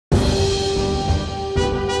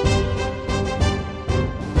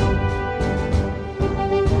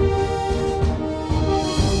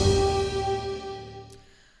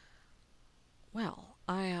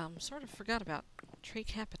sort of forgot about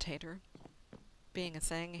Treecapitator being a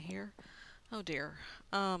thing here. Oh dear.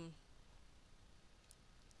 What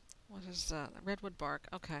is redwood bark?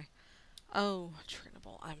 Okay. Oh,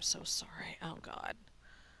 Trinable, I'm so sorry. Oh God.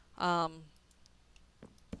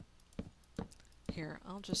 Here,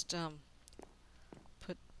 I'll just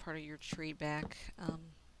put part of your tree back.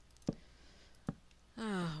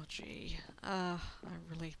 Oh gee. I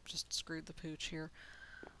really just screwed the pooch here.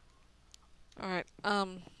 Alright,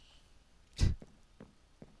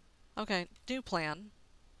 okay, new plan.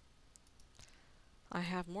 I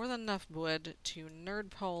have more than enough wood to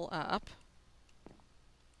nerdpole up.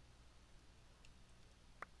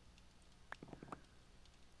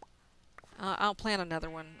 I'll plant another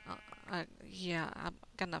one. Yeah, I've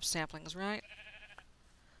got enough saplings, right?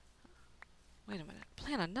 Wait a minute.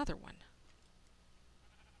 Plant another one.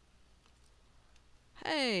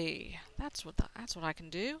 Hey, that's what I can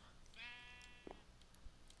do.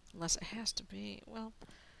 Unless it has to be, well...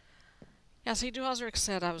 Yeah, see, Dwazerick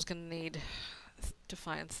said I was going to need to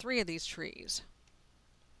find 3 of these trees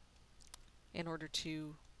in order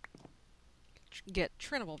to get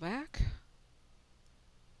Trinable back.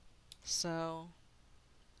 So...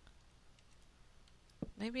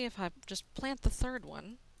 maybe if I just plant the 3rd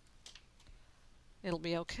one, it'll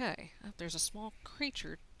be okay. There's a small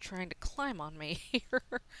creature trying to climb on me here.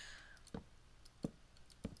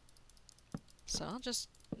 So I'll just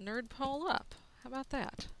nerdpole up. How about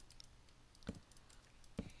that?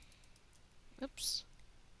 Oops.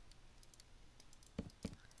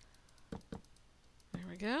 There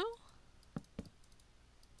we go.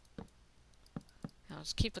 Now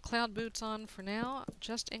just keep the cloud boots on for now,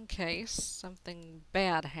 just in case something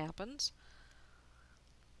bad happens.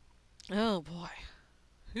 Oh boy.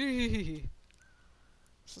 This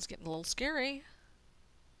is getting a little scary.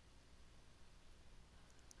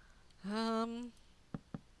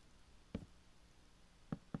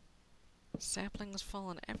 Saplings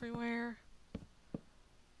falling everywhere.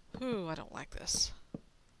 Ooh, I don't like this.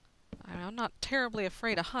 I'm not terribly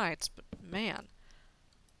afraid of heights, but man.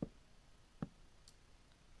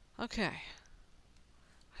 Okay.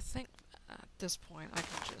 I think at this point I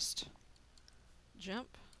can just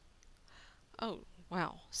jump. Oh,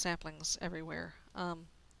 wow. Saplings everywhere.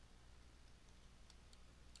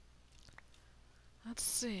 Let's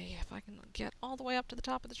see if I can get all the way up to the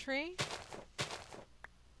top of the tree.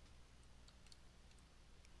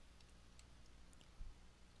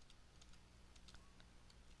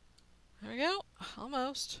 There we go.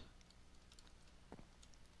 Almost.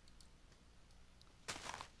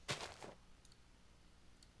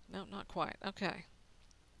 No, not quite. Okay.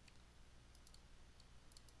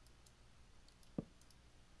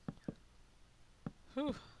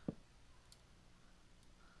 Whew.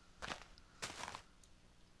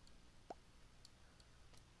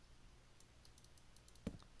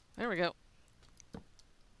 There we go.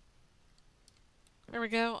 There we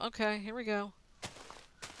go. Okay, here we go.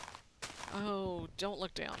 Oh, don't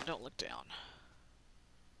look down. Don't look down.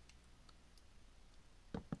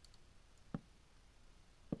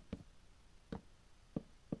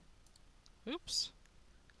 Oops.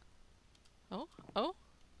 Oh, oh.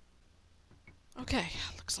 Okay,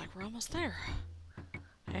 looks like we're almost there.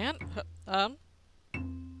 And,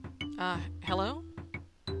 hello?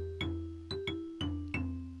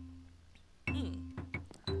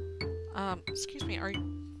 Excuse me, are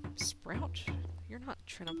you... Sprout? You're not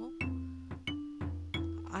Trinable.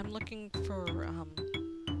 I'm looking for,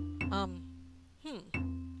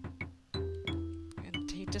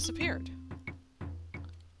 And he disappeared.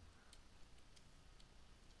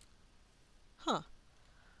 Huh.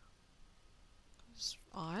 It's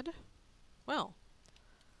odd. Well,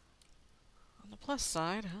 on the plus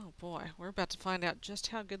side, oh boy, we're about to find out just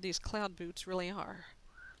how good these cloud boots really are.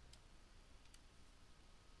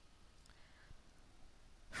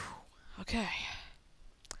 Whew. Okay.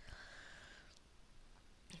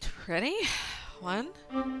 Ready? 1,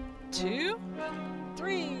 2,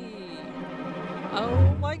 3.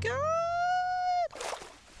 Oh my god!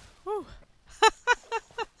 Whew.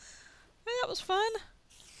 That was fun.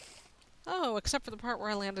 Oh, except for the part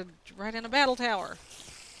where I landed right in a battle tower.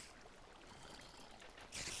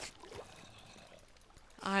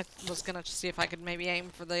 I was gonna see if I could maybe aim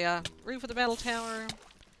for the roof of the battle tower,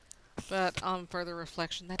 but on further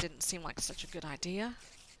reflection, that didn't seem like such a good idea.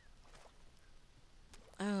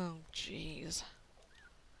 Oh, jeez.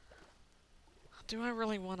 Do I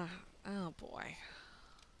really want to... Oh, boy.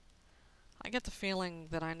 I get the feeling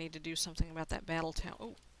that I need to do something about that battle tower.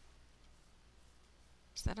 Oh.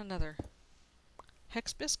 Is that another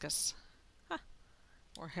hexbiscus? Huh.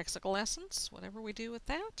 Or hexacle essence, whatever we do with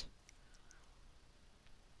that.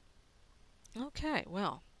 Okay,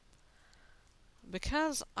 well,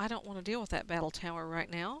 because I don't want to deal with that battle tower right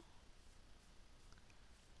now,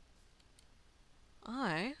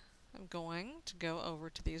 I am going to go over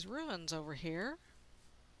to these ruins over here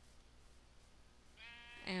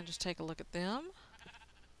and just take a look at them.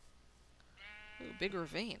 Ooh, big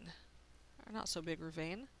ravine. Or not so big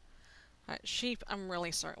ravine. Alright, sheep, I'm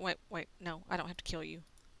really sorry. Wait, no, I don't have to kill you.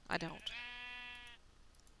 I don't.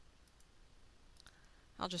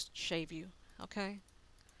 I'll just shave you, okay?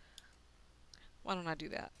 Why don't I do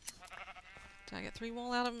that? Did I get 3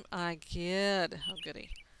 wool out of him? I did. Oh,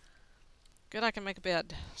 goody. Good, I can make a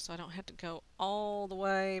bed, so I don't have to go all the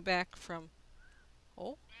way back from...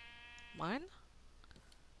 Oh, mine?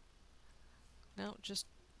 No, just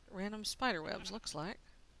random spider webs, looks like.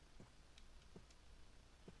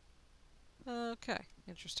 Okay,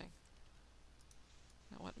 interesting.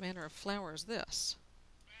 Now, what manner of flower is this?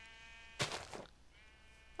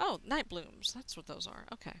 Oh, night blooms. That's what those are.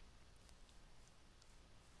 Okay.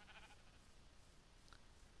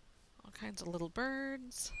 All kinds of little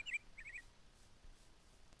birds.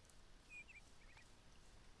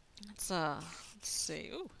 Let's see.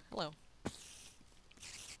 Ooh, hello.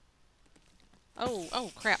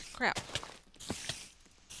 Oh, crap.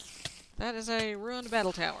 That is a ruined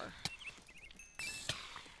battle tower.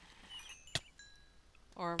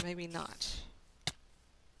 Or maybe not.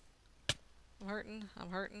 I'm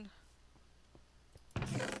hurting.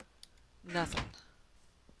 Nothing.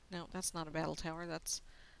 No, that's not a battle tower. That's...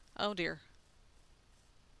 Oh, dear.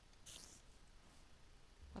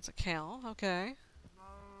 That's a cow. Okay.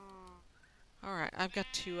 Alright, I've got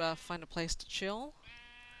to find a place to chill.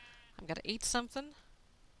 I've got to eat something.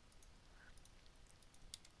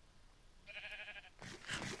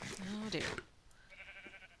 Oh, dear.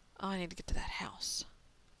 Oh, I need to get to that house.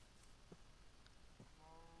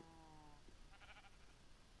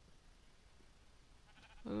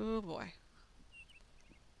 Oh, boy.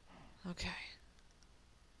 Okay.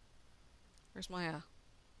 Where's my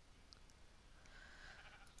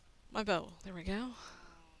bow? There we go.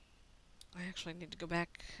 I actually need to go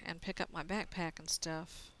back and pick up my backpack and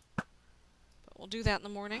stuff. But we'll do that in the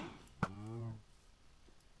morning. I'll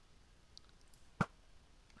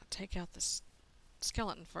take out this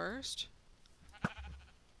skeleton first.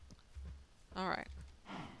 Alright.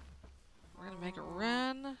 We're gonna make a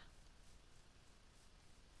run.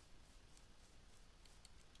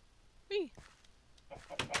 Whee!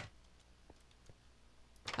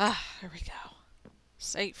 Ah, there we go.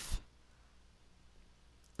 Safe.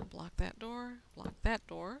 Block that door. Block that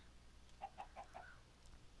door.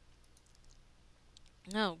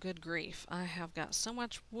 No, good grief. I have got so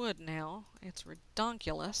much wood now. It's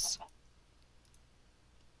redonkulous.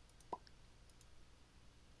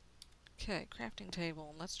 Okay, crafting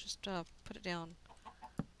table. Let's just put it down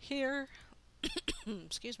here.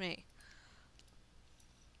 Excuse me.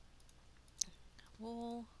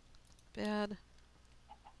 Wool. Bed.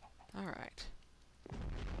 Alright.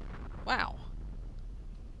 Wow.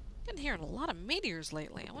 Been hearing a lot of meteors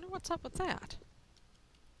lately. I wonder what's up with that.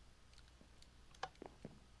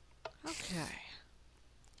 Okay.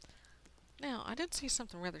 Now, I did see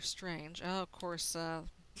something rather strange. Oh, of course,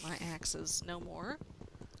 my axe is no more.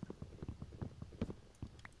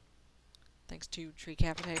 Thanks to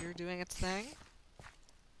Treecapitator doing its thing.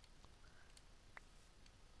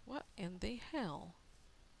 What in the hell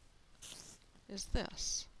is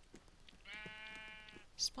this?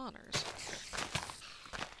 Spawners.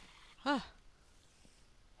 Huh.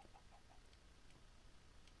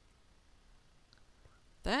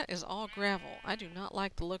 That is all gravel. I do not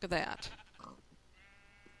like the look of that.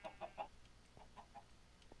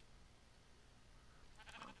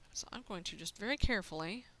 So I'm going to just very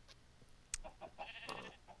carefully...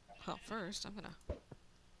 Well, first I'm going to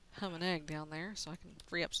hum an egg down there so I can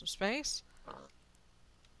free up some space.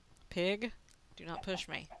 Pig, do not push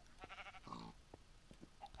me.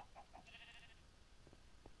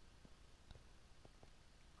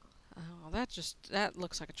 Oh, that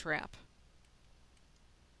looks like a trap.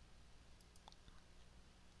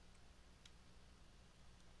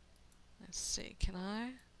 Let's see, can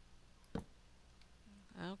I?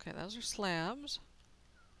 Okay, those are slabs.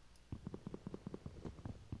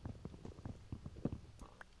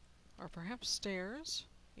 Or perhaps stairs.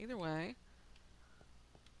 Either way.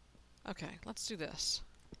 Okay, let's do this.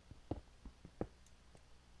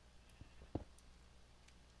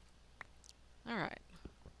 Alright.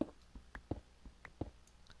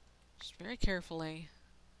 Just very carefully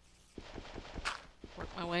work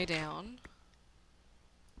my way down.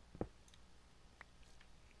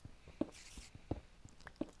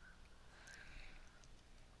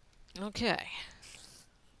 Okay.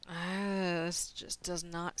 This just does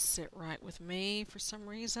not sit right with me for some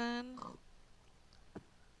reason.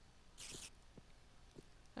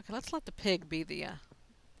 Okay, let's let the pig be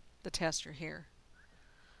the tester here.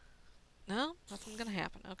 No, nothing's gonna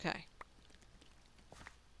happen. Okay.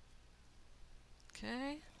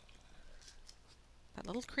 Okay. That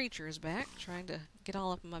little creature is back, trying to get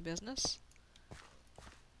all up in my business.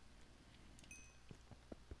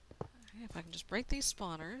 Okay, if I can just break these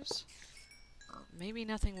spawners, maybe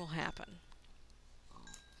nothing will happen.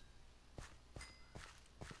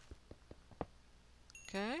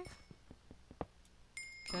 Okay.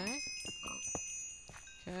 Okay.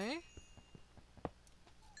 Okay.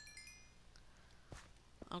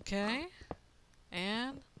 Okay.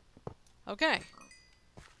 And... okay.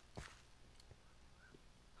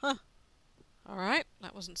 Huh. Alright,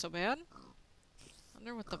 that wasn't so bad.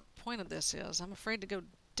 Wonder what the point of this is. I'm afraid to go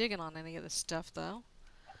digging on any of this stuff, though.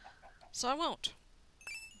 So I won't.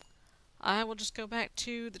 I will just go back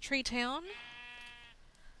to the tree town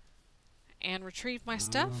and retrieve my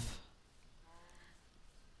stuff.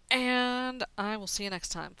 And I will see you next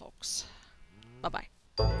time, folks.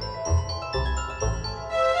 Bye-bye.